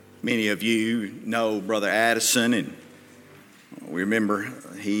Many of you know Brother Addison, and we remember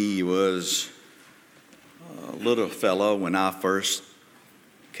he was a little fellow when I first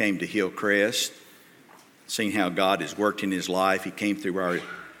came to Hillcrest. Seeing how God has worked in his life, he came through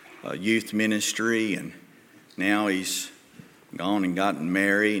our youth ministry, and now he's gone and gotten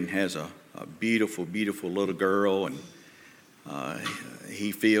married and has a beautiful, beautiful little girl, and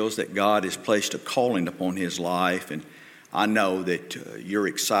he feels that God has placed a calling upon his life, and I know that you're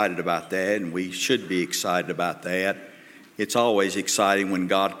excited about that, and we should be excited about that. It's always exciting when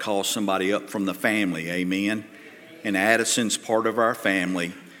God calls somebody up from the family, amen? And Addison's part of our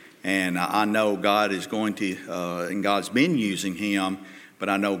family, and I know God is going to, and God's been using him, but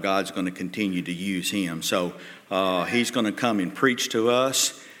I know God's going to continue to use him. So he's going to come and preach to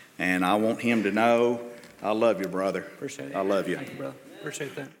us, and I want him to know, I love you, brother. Appreciate it. I love you. Thank you, brother.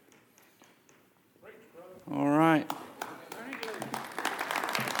 Appreciate that. All right.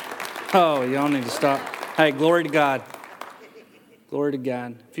 Oh, y'all need to stop. Hey, glory to God. Glory to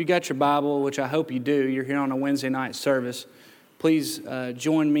God. If you got your Bible, which I hope you do, you're here on a Wednesday night service, please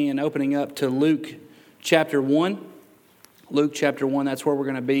join me in opening up to Luke chapter 1. Luke chapter 1, that's where we're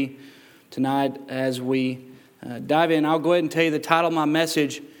going to be tonight as we dive in. I'll go ahead and tell you the title of my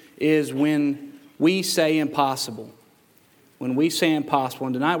message is When We Say Impossible. When we say impossible.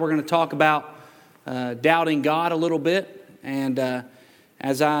 And tonight we're going to talk about doubting God a little bit. And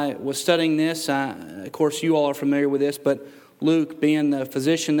as I was studying this, of course you all are familiar with this, but Luke, being the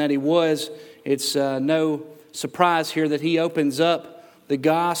physician that he was, it's no surprise here that he opens up the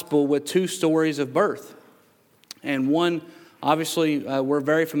gospel with two stories of birth. And one, obviously, we're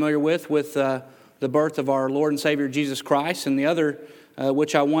very familiar with the birth of our Lord and Savior Jesus Christ. And the other,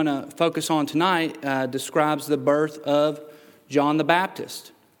 which I want to focus on tonight, describes the birth of John the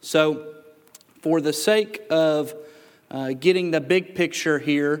Baptist. So, for the sake of getting the big picture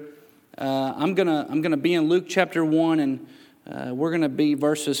here, I'm gonna be in Luke chapter 1, and we're going to be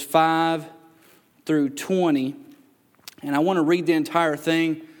verses 5 through 20. And I want to read the entire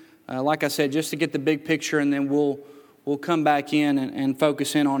thing, like I said, just to get the big picture, and then we'll come back in and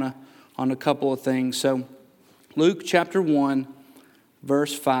focus in on a couple of things. So Luke chapter 1,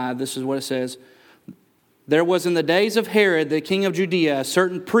 verse 5, this is what it says. There was in the days of Herod, the king of Judea, a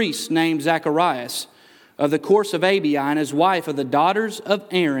certain priest named Zacharias, of the course of Abi, and his wife of the daughters of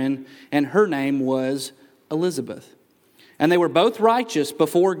Aaron, and her name was Elizabeth. And they were both righteous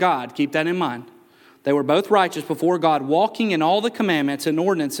before God. Keep that in mind. They were both righteous before God, walking in all the commandments and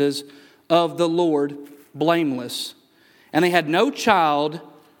ordinances of the Lord, blameless. And they had no child.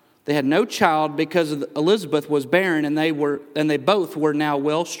 They had no child because Elizabeth was barren, and they both were now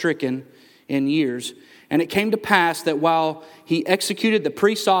well stricken in years. And it came to pass that while he executed the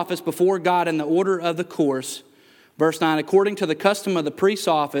priest's office before God in the order of the course, verse 9, according to the custom of the priest's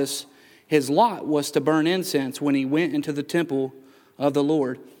office, his lot was to burn incense when he went into the temple of the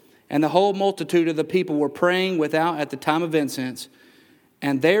Lord. And the whole multitude of the people were praying without at the time of incense.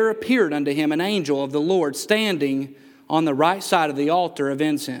 And there appeared unto him an angel of the Lord standing on the right side of the altar of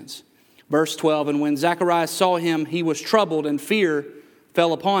incense. Verse 12, and when Zacharias saw him, he was troubled, and fear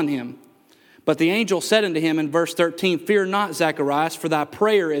fell upon him. But the angel said unto him in verse 13, fear not, Zacharias, for thy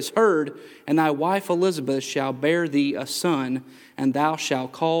prayer is heard, and thy wife Elizabeth shall bear thee a son, and thou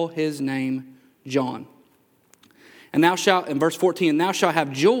shalt call his name John. And thou shalt, in verse 14, and thou shalt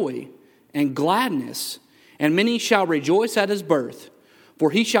have joy and gladness, and many shall rejoice at his birth.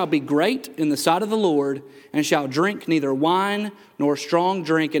 For he shall be great in the sight of the Lord, and shall drink neither wine nor strong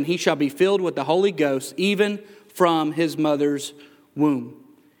drink, and he shall be filled with the Holy Ghost, even from his mother's womb.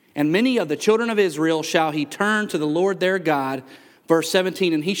 And many of the children of Israel shall he turn to the Lord their God. Verse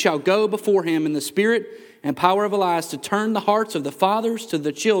 17, and he shall go before him in the spirit and power of Elias to turn the hearts of the fathers to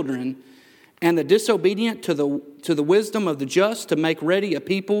the children, and the disobedient to the wisdom of the just, to make ready a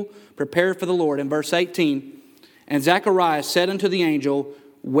people prepared for the Lord. In verse 18, and Zacharias said unto the angel,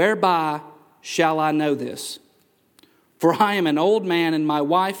 whereby shall I know this? For I am an old man, and my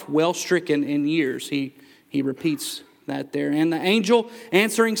wife well stricken in years. He repeats that there. And the angel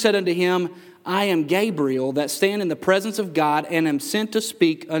answering said unto him, I am Gabriel, that stand in the presence of God, and am sent to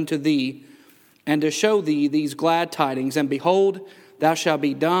speak unto thee, and to show thee these glad tidings. And behold, thou shalt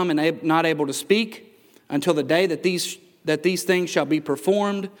be dumb and not able to speak until the day that these things shall be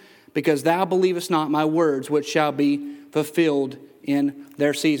performed, because thou believest not my words, which shall be fulfilled in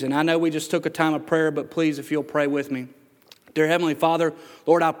their season. I know we just took a time of prayer, but please, if you'll pray with me. Dear Heavenly Father,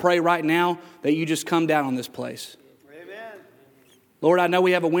 Lord, I pray right now that you just come down on this place. Amen. Lord, I know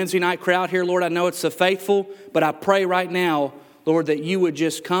we have a Wednesday night crowd here. Lord, I know it's the faithful, but I pray right now, Lord, that you would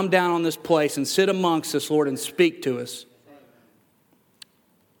just come down on this place and sit amongst us, Lord, and speak to us.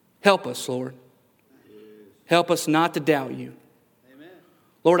 Help us, Lord. Help us not to doubt you.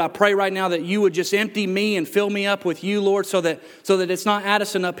 Lord, I pray right now that you would just empty me and fill me up with you, Lord, so that it's not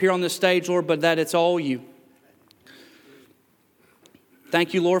Addison up here on this stage, Lord, but that it's all you.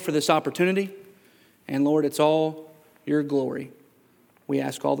 Thank you, Lord, for this opportunity. And Lord, it's all your glory. We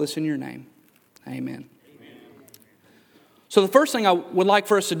ask all this in your name. Amen. So the first thing I would like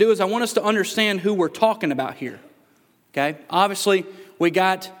for us to do is I want us to understand who we're talking about here. Okay? Obviously, we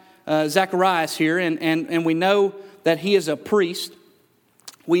got Zacharias here, and we know that he is a priest.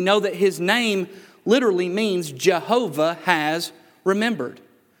 We know that his name literally means Jehovah has remembered.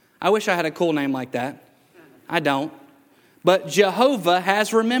 I wish I had a cool name like that. I don't. But Jehovah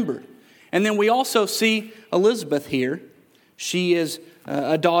has remembered. And then we also see Elizabeth here. She is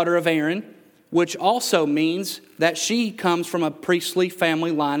a daughter of Aaron, which also means that she comes from a priestly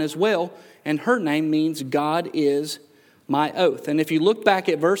family line as well. And her name means God is my oath. And if you look back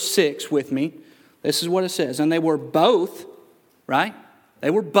at verse 6 with me, this is what it says. And they were both, right? They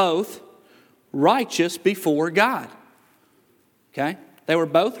were both righteous before God. Okay? They were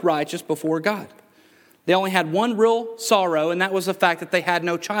both righteous before God. They only had one real sorrow, and that was the fact that they had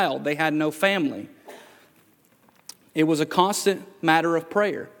no child. They had no family. It was a constant matter of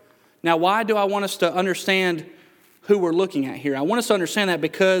prayer. Now, why do I want us to understand who we're looking at here? I want us to understand that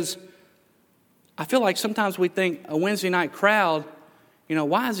because I feel like sometimes we think a Wednesday night crowd,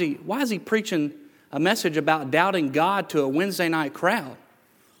 why is he preaching a message about doubting God to a Wednesday night crowd?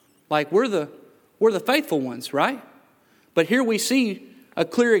 Like we're the faithful ones, right? But here we see a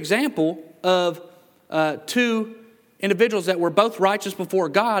clear example of two individuals that were both righteous before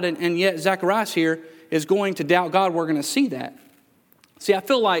God, and yet Zacharias here is going to doubt God. We're going to see that. See, I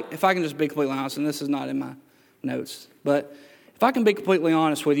feel like, if I can just be completely honest, and this is not in my notes, but if I can be completely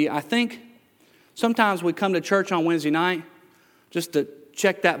honest with you, I think sometimes we come to church on Wednesday night just to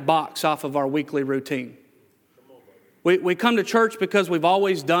check that box off of our weekly routine. We come to church because we've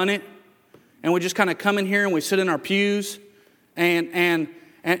always done it, and we just kind of come in here and we sit in our pews, and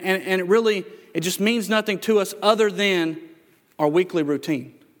it really, it just means nothing to us other than our weekly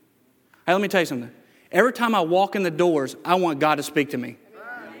routine. Hey, let me tell you something. Every time I walk in the doors, I want God to speak to me.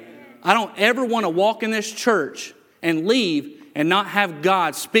 I don't ever want to walk in this church and leave and not have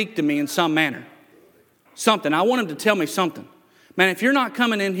God speak to me in some manner. Something. I want Him to tell me something. Man, if you're not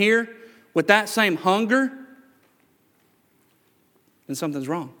coming in here with that same hunger, then something's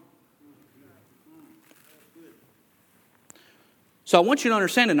wrong. So I want you to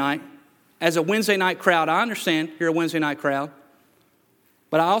understand tonight, as a Wednesday night crowd, I understand you're a Wednesday night crowd,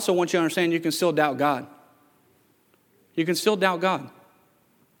 but I also want you to understand you can still doubt God. You can still doubt God.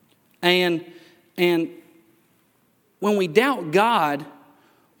 And when we doubt God,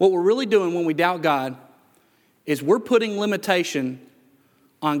 what we're really doing when we doubt God is we're putting limitation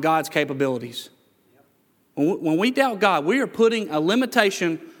on God's capabilities. When we doubt God, we are putting a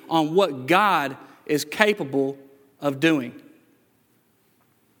limitation on what God is capable of doing.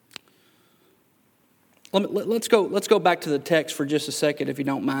 Let's go back to the text for just a second, if you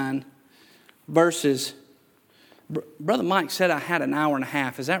don't mind. Verses. Brother Mike said I had an hour and a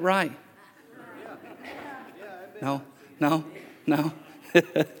half. Is that right? No.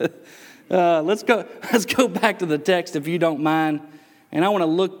 Let's go back to the text, if you don't mind. And I want to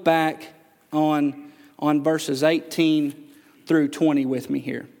look back on verses 18 through 20 with me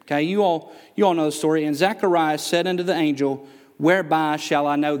here. Okay, you all know the story. And Zacharias said unto the angel, "Whereby shall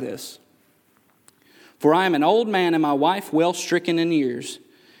I know this? For I am an old man, and my wife well stricken in years."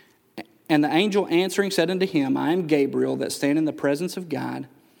 And the angel answering said unto him, "I am Gabriel, that stand in the presence of God,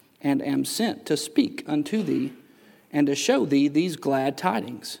 and am sent to speak unto thee, and to show thee these glad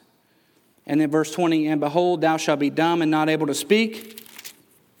tidings." And then verse 20, "And behold, thou shalt be dumb and not able to speak,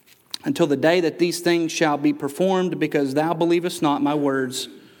 until the day that these things shall be performed, because thou believest not my words."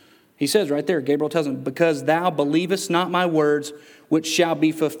 He says right there, Gabriel tells him, "Because thou believest not my words, which shall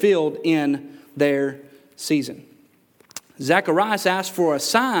be fulfilled in their season." Zacharias asked for a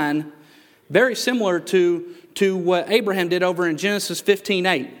sign very similar to what Abraham did over in Genesis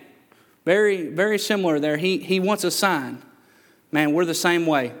 15:8. Very, very similar there. He wants a sign. Man, we're the same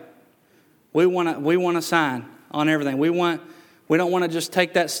way. We want a sign on everything. We don't want to just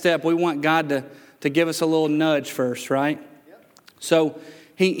take that step. We want God to give us a little nudge first, right? Yep. So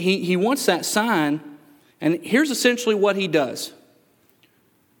he wants that sign, and here's essentially what he does.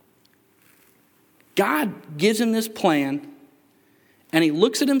 God gives him this plan, and he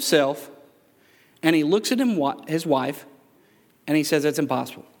looks at himself, and he looks at his wife, and he says it's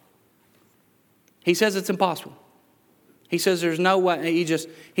impossible. He says it's impossible. He says there's no way.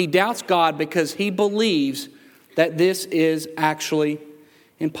 He doubts God because he believes that this is actually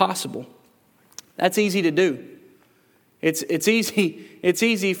impossible. That's easy to do. It's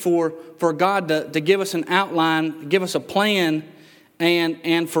easy for God to give us an outline, give us a plan,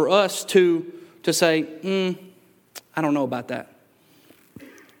 and for us to say, I don't know about that.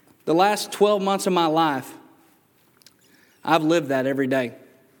 The last 12 months of my life, I've lived that every day.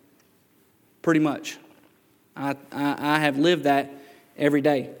 Pretty much. I have lived that every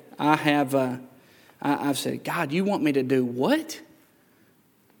day. I've said, God, you want me to do what?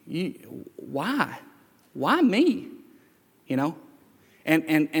 Why? Why me? You know?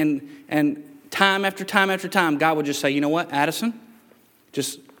 And time after time after time, God would just say, you know what, Addison?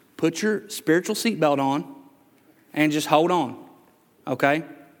 Just put your spiritual seatbelt on and just hold on. Okay?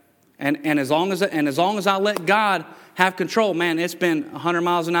 And as long as I let God have control, man, it's been 100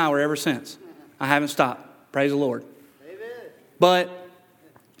 miles an hour ever since. I haven't stopped. Praise the Lord. Amen.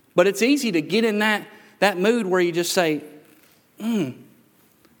 But it's easy to get in that mood where you just say,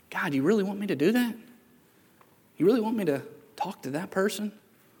 God, you really want me to do that? You really want me to talk to that person?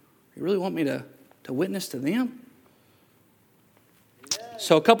 You really want me to witness to them?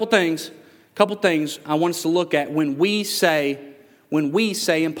 So a couple things I want us to look at when we say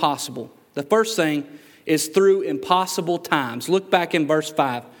impossible. The first thing is through impossible times. Look back in verse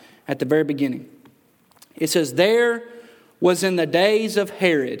 5 at the very beginning. It says, there was in the days of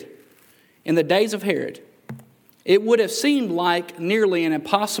Herod, it would have seemed like nearly an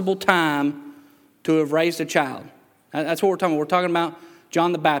impossible time to have raised a child. That's what we're talking about. We're talking about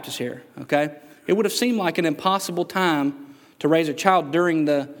John the Baptist here, okay? It would have seemed like an impossible time to raise a child during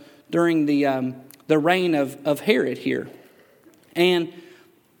the reign of Herod here. And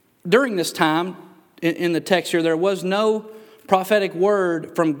during this time, in the text here, there was no prophetic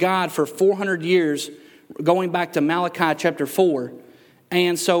word from God for 400 years, going back to Malachi chapter 4.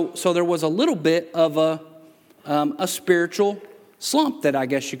 And so there was a little bit of a spiritual slump that I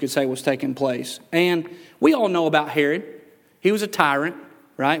guess you could say was taking place. And we all know about Herod. He was a tyrant,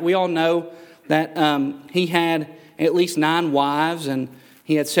 right? We all know that he had at least 9 wives, and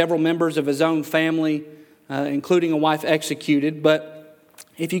he had several members of his own family, including a wife, executed. But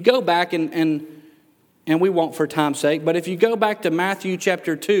if you go back, and we won't for time's sake, but if you go back to Matthew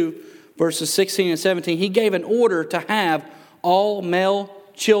chapter 2, verses 16 and 17, he gave an order to have all male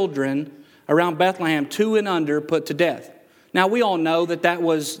children around Bethlehem 2 and under put to death. Now we all know that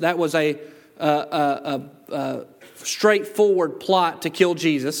was a straightforward plot to kill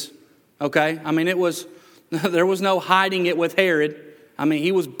Jesus. Okay, I mean there was no hiding it with Herod. I mean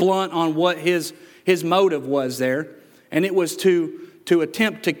he was blunt on what his motive was there, and it was to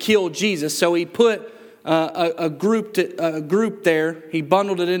attempt to kill Jesus. So he put a group there. He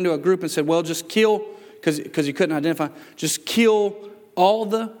bundled it into a group and said, well, just kill, because he couldn't identify, just kill all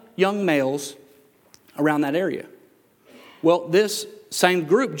the young males around that area. Well, this same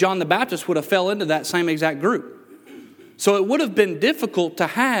group, John the Baptist, would have fell into that same exact group. So it would have been difficult to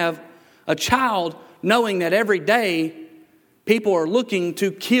have a child knowing that every day people are looking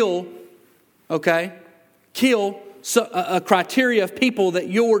to kill a criteria of people that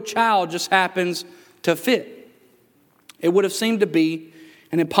your child just happens to fit. It would have seemed to be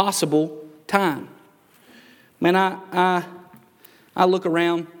an impossible time. Man, I look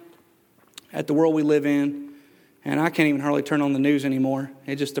around at the world we live in, and I can't even hardly turn on the news anymore.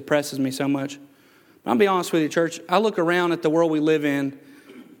 It just depresses me so much. But I'll be honest with you, church. I look around at the world we live in,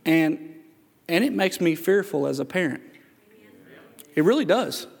 and it makes me fearful as a parent. It really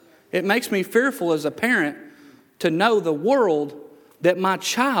does. It makes me fearful as a parent to know the world that my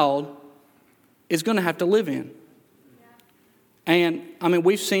child is going to have to live in. And, I mean,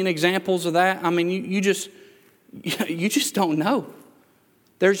 we've seen examples of that. I mean, you just don't know.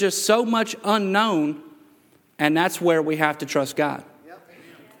 There's just so much unknown, and that's where we have to trust God.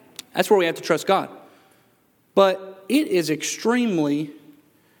 That's where we have to trust God. But it is extremely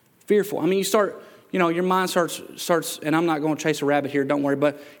fearful. I mean, your mind starts, and I'm not going to chase a rabbit here, don't worry,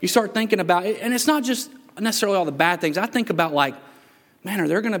 but you start thinking about it, and it's not just necessarily all the bad things. I think about like, man, are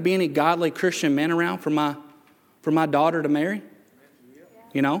there going to be any godly Christian men around for my daughter to marry?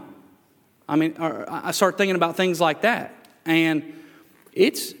 You know? I mean, I start thinking about things like that. And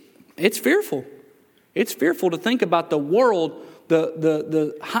it's fearful. It's fearful to think about the world,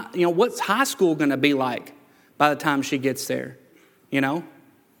 what's high school going to be like by the time she gets there? You know?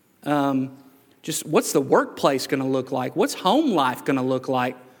 Just what's the workplace going to look like? What's home life going to look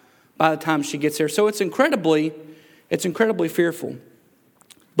like by the time she gets there? So it's incredibly fearful.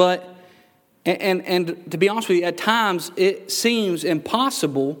 But, and to be honest with you, at times it seems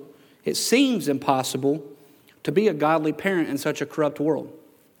impossible to be a godly parent in such a corrupt world.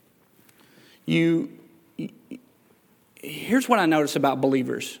 here's what I notice about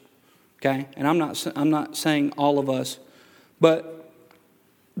believers, okay? And I'm not saying all of us, but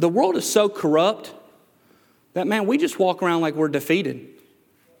the world is so corrupt that, man, we just walk around like we're defeated.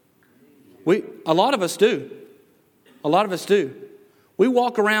 A lot of us do. A lot of us do. We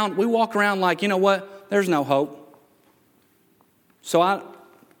walk around like, you know what? There's no hope. So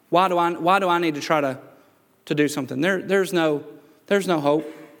why do I need to try to do something? There's no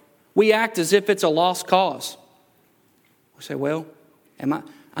hope. We act as if it's a lost cause. We say, well,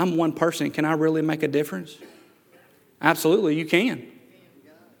 I'm one person. Can I really make a difference? Absolutely, you can.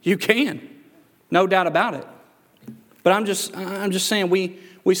 You can. No doubt about it. But I'm just saying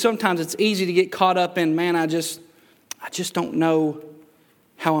we sometimes it's easy to get caught up in, man, I just don't know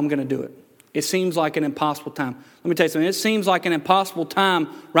how I'm going to do it. It seems like an impossible time. Let me tell you something. It seems like an impossible time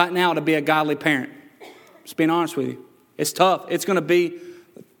right now to be a godly parent. Just being honest with you. It's tough. It's going to be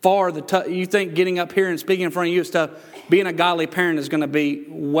you think getting up here and speaking in front of you is tough. Being a godly parent is going to be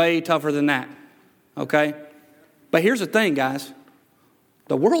way tougher than that. Okay? But here's the thing, guys.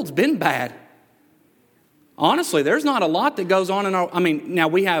 The world's been bad. Honestly, there's not a lot that goes on in our... now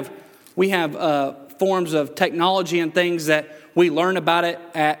we have forms of technology and things that we learn about it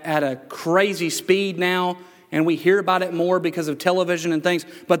at a crazy speed now, and we hear about it more because of television and things.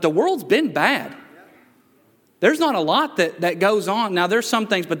 But the world's been bad. There's not a lot that goes on. Now, there's some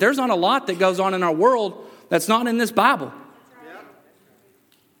things, but there's not a lot that goes on in our world that's not in this Bible.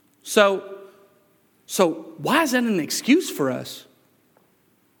 So why is that an excuse for us?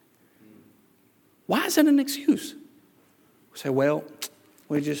 Why is that an excuse? We say, well,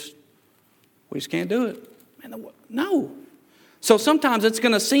 we just can't do it. No. So sometimes it's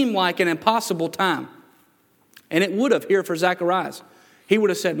going to seem like an impossible time. And it would have here for Zacharias. He would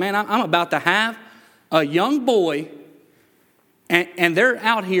have said, man, I'm about to have a young boy, and they're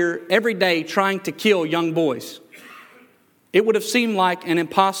out here every day trying to kill young boys. It would have seemed like an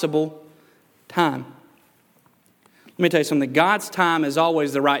impossible time. Let me tell you something. God's time is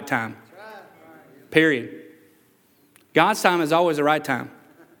always the right time. Period. God's time is always the right time.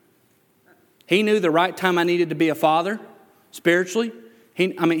 He knew the right time I needed to be a father, spiritually.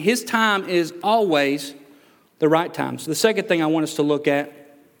 His time is always the right time. So the second thing I want us to look at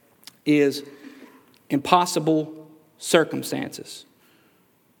is impossible circumstances.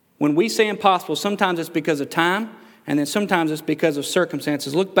 When we say impossible, sometimes it's because of time, and then sometimes it's because of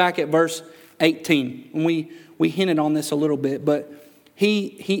circumstances. Look back at verse 18. And we hinted on this a little bit, but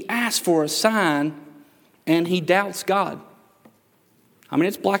he asked for a sign, and he doubts God.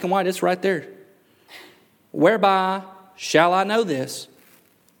 It's black and white. It's right there. Whereby shall I know this?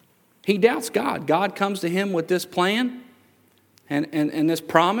 He doubts God. God comes to him with this plan and this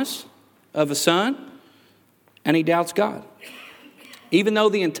promise of a son, and he doubts God. Even though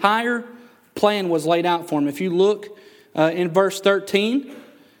the entire plan was laid out for him. If you look in verse 13,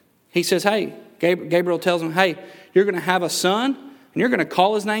 he says, hey, Gabriel tells him, hey, you're going to have a son, and you're going to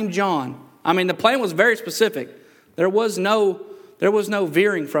call his name John. The plan was very specific. There was no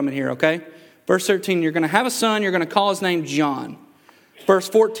veering from it here, okay? Verse 13, you're going to have a son, you're going to call his name John. Verse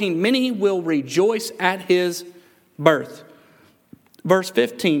 14, many will rejoice at his birth. Verse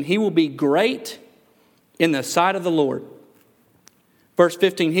 15, he will be great in the sight of the Lord. Verse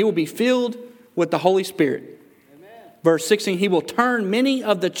 15, he will be filled with the Holy Spirit. Amen. Verse 16, he will turn many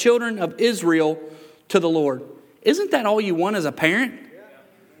of the children of Israel to the Lord. Isn't that all you want as a parent?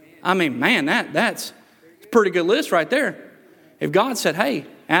 Man, that's a pretty good list right there. If God said, hey,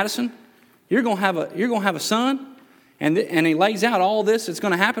 Addison, you're going to have a son, and he lays out all this that's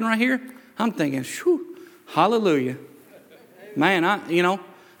going to happen right here, I'm thinking, whew, hallelujah. Man,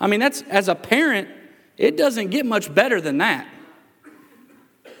 that's, as a parent, it doesn't get much better than that.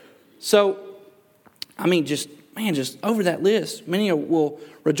 So, just over that list, many will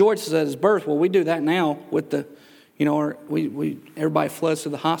rejoice at his birth. Well, we do that now with the, everybody floods to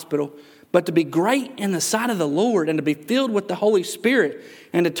the hospital. But to be great in the sight of the Lord and to be filled with the Holy Spirit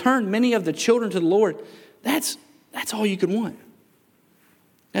and to turn many of the children to the Lord, that's all you can want.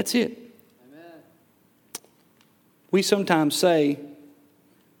 That's it. Amen. We sometimes say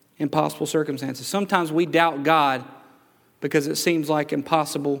impossible circumstances. Sometimes we doubt God because it seems like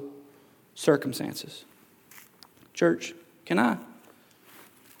impossible circumstances. Church, can I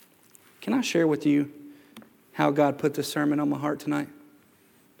share with you how God put this sermon on my heart tonight?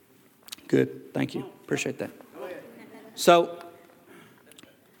 Good. Thank you. Appreciate that. So,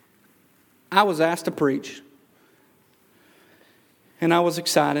 I was asked to preach, and I was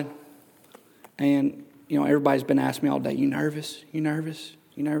excited. And, everybody's been asking me all day, you nervous? You nervous?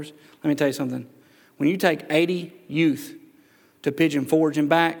 You nervous? Let me tell you something. When you take 80 youth to Pigeon Forge and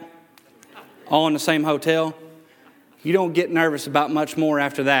back, all in the same hotel, You don't get nervous about much more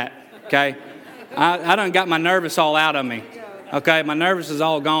after that, okay? I done got my nervous all out of me, okay? My nervous is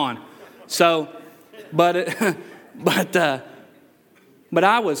all gone. So, but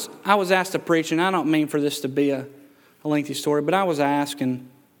I was asked to preach, and I don't mean for this to be a lengthy story, but I was asked, and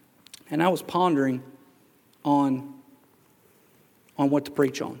I was pondering on what to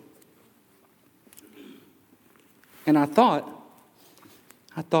preach on. And I thought,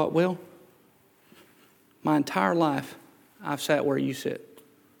 well, my entire life, I've sat where you sit.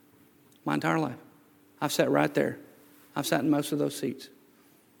 My entire life. I've sat right there. I've sat in most of those seats.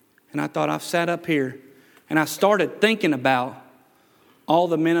 And I thought, I've sat up here, and I started thinking about all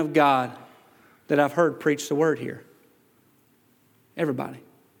the men of God that I've heard preach the word here. Everybody.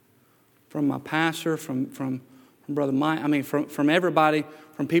 From my pastor, from Brother Mike, from everybody,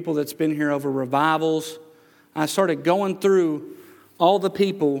 from people that's been here over revivals. I started going through all the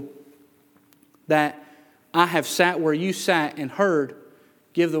people that I have sat where you sat and heard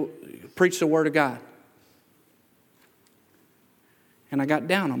preach the word of God. And I got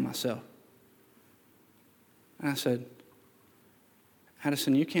down on myself. And I said,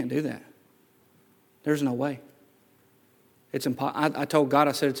 Addison, you can't do that. There's no way. It's I told God,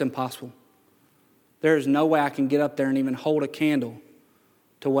 I said, it's impossible. There is no way I can get up there and even hold a candle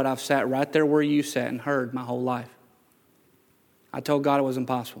to what I've sat right there where you sat and heard my whole life. I told God it was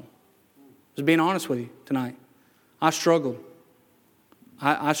impossible. I was being honest with you tonight. I struggled.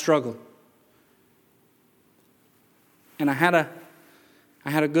 I struggled. And I had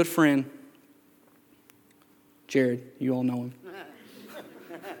a good friend, Jared, you all know him.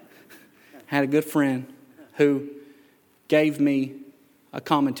 I had a good friend who gave me a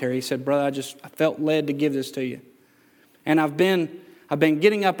commentary. He said, brother, I felt led to give this to you. And I've been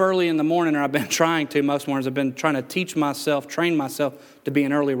getting up early in the morning, or I've been trying to most mornings. I've been trying to train myself to be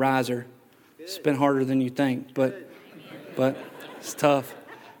an early riser. It's been harder than you think, but it's tough.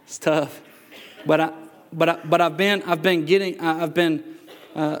 It's tough. But I've been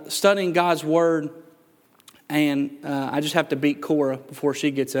studying God's word, and I just have to beat Cora before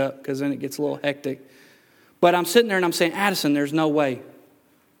she gets up, because then it gets a little hectic. But I'm sitting there and I'm saying, Addison, there's no way.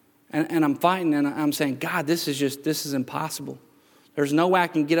 And I'm fighting, and I'm saying, God, this is impossible. There's no way I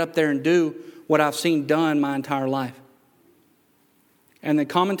can get up there and do what I've seen done my entire life. And the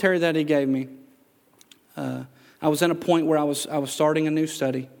commentary that he gave me, I was in a point where I was starting a new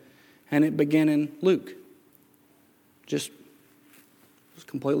study, and it began in Luke. It was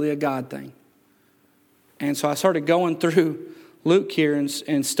completely a God thing. And so I started going through Luke here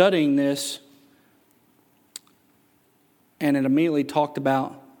and studying this, and it immediately talked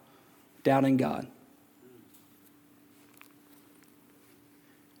about doubting God.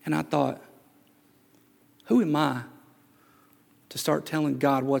 And I thought, who am I to start telling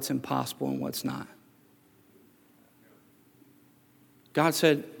God what's impossible and what's not? God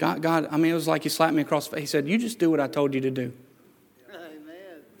said, it was like he slapped me across the face. He said, you just do what I told you to do. Amen.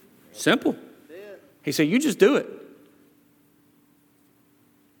 Simple. He said, you just do it.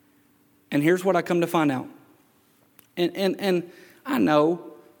 And here's what I come to find out. And I know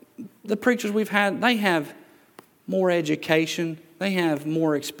the preachers we've had, they have more education. They have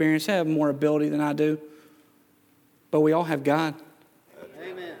more experience. They have more ability than I do. But we all have God.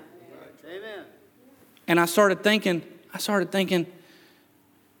 Amen. Amen. And I started thinking,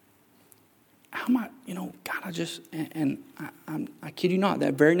 how am I, God, I kid you not,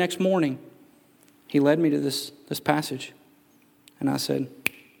 that very next morning, he led me to this passage. And I said,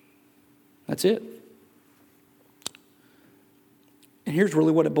 that's it. And here's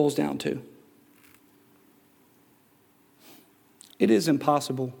really what it boils down to. It is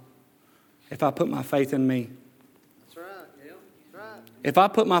impossible if I put my faith in me. That's right. Yeah, that's right. If I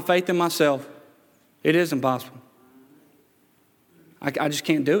put my faith in myself, it is impossible. I just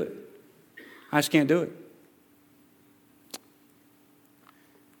can't do it. I just can't do it.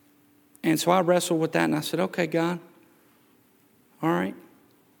 And so I wrestled with that, and I said, okay, God, all right.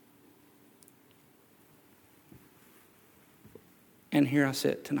 And here I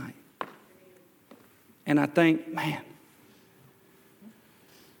sit tonight. And I think, man,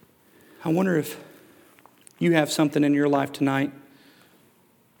 I wonder if you have something in your life tonight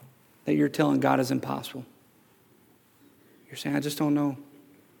that you're telling God is impossible. You're saying, I just don't know.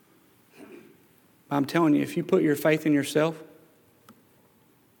 But I'm telling you, if you put your faith in yourself,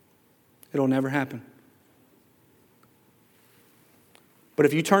 it'll never happen. But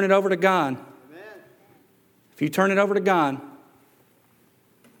if you turn it over to God, if you turn it over to God,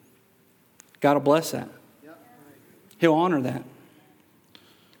 God will bless that. He'll honor that.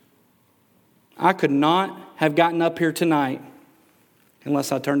 I could not have gotten up here tonight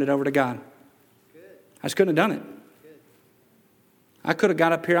unless I turned it over to God. I just couldn't have done it. I could have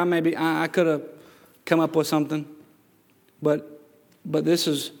got up here. I could have come up with something. But this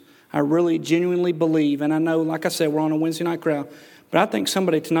is, I really genuinely believe, and I know, like I said, we're on a Wednesday night crowd, but I think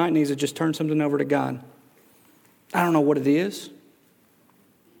somebody tonight needs to just turn something over to God. I don't know what it is.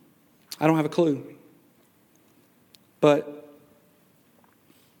 I don't have a clue. But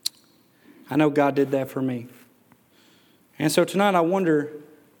I know God did that for me. And so tonight I wonder,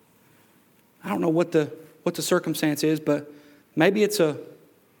 I don't know what the circumstance is, but maybe it's a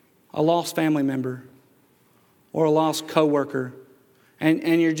lost family member or a lost coworker.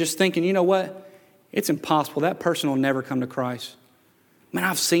 And you're just thinking, you know what? It's impossible. That person will never come to Christ. Man,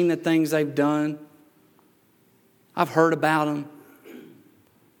 I've seen the things they've done. I've heard about them.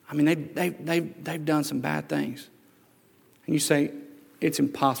 I mean, they've done some bad things. And you say, it's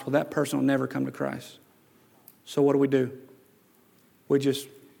impossible. That person will never come to Christ. So what do? We just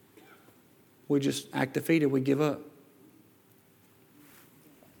act defeated. We give up.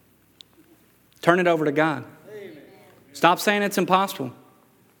 Turn it over to God. Stop saying it's impossible.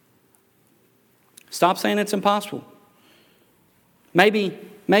 Stop saying it's impossible. Maybe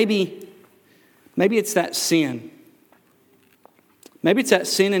it's that sin. Maybe it's that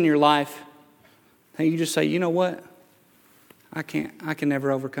sin in your life that you just say, you know what? I can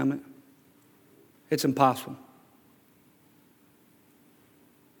never overcome it. It's impossible.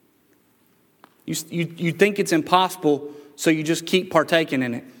 You think it's impossible, so you just keep partaking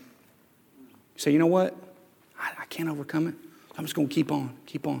in it. You say, you know what? I can't overcome it. I'm just going to keep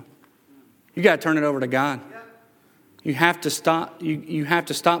on. You got to turn it over to God. You have to stop. You have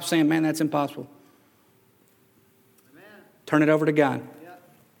to stop saying, man, that's impossible. Amen. Turn it over to God. Yep.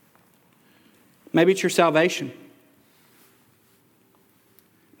 Maybe it's your salvation.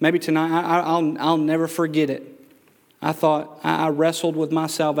 Maybe tonight, I'll never forget it. I thought I wrestled with my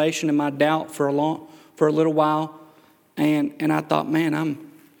salvation and my doubt for a little while, and I thought, man,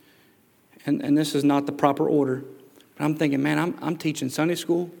 and this is not the proper order, but I'm thinking, man, I'm teaching Sunday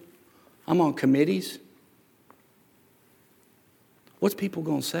school. I'm on committees. What's people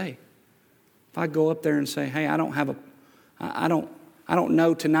going to say if I go up there and say, hey, I don't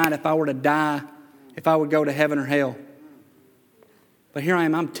know tonight if I were to die, if I would go to heaven or hell. But here I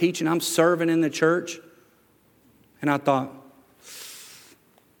am, I'm teaching, I'm serving in the church. And I thought,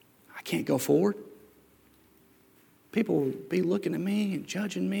 I can't go forward. People will be looking at me and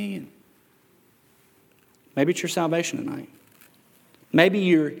judging me. And maybe it's your salvation tonight. Maybe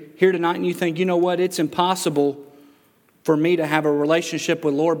you're here tonight and you think, you know what, it's impossible for me to have a relationship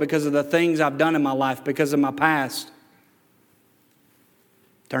with the Lord because of the things I've done in my life, because of my past.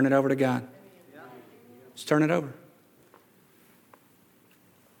 Turn it over to God. Just turn it over.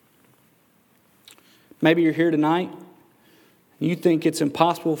 Maybe you're here tonight and you think it's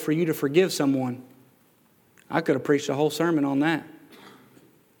impossible for you to forgive someone. I could have preached a whole sermon on that.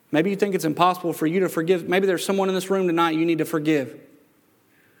 Maybe you think it's impossible for you to forgive. Maybe there's someone in this room tonight you need to forgive.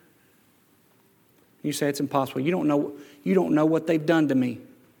 You say it's impossible. You don't know what they've done to me.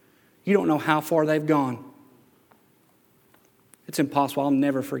 You don't know how far they've gone. It's impossible. I'll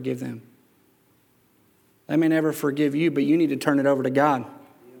never forgive them. They may never forgive you, but you need to turn it over to God.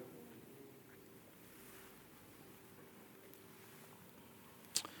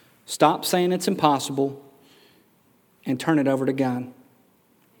 Stop saying it's impossible and turn it over to God.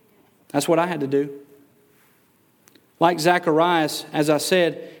 That's what I had to do. Like Zacharias, as I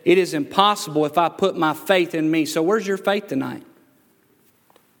said, it is impossible if I put my faith in me. So where's your faith tonight?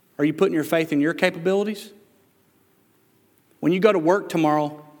 Are you putting your faith in your capabilities? When you go to work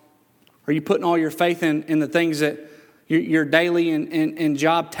tomorrow, are you putting all your faith in the things that your daily and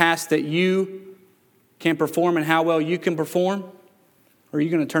job tasks that you can perform and how well you can perform? Or are you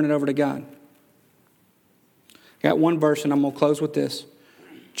going to turn it over to God? I got one verse and I'm going to close with this.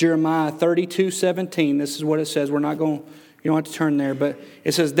 Jeremiah 32:17. This is what it says. You don't have to turn there, but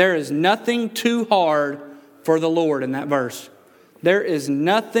it says, there is nothing too hard for the Lord in that verse. There is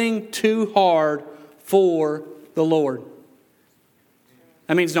nothing too hard for the Lord.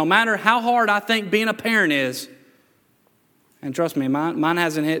 That means no matter how hard I think being a parent is, and trust me, mine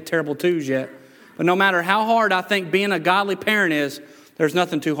hasn't hit terrible twos yet, but no matter how hard I think being a godly parent is, there's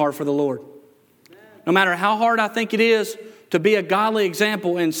nothing too hard for the Lord. No matter how hard I think it is to be a godly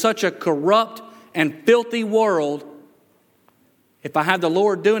example in such a corrupt and filthy world, if I have the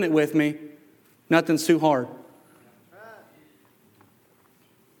Lord doing it with me, nothing's too hard.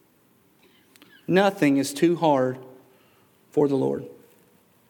 Nothing is too hard for the Lord.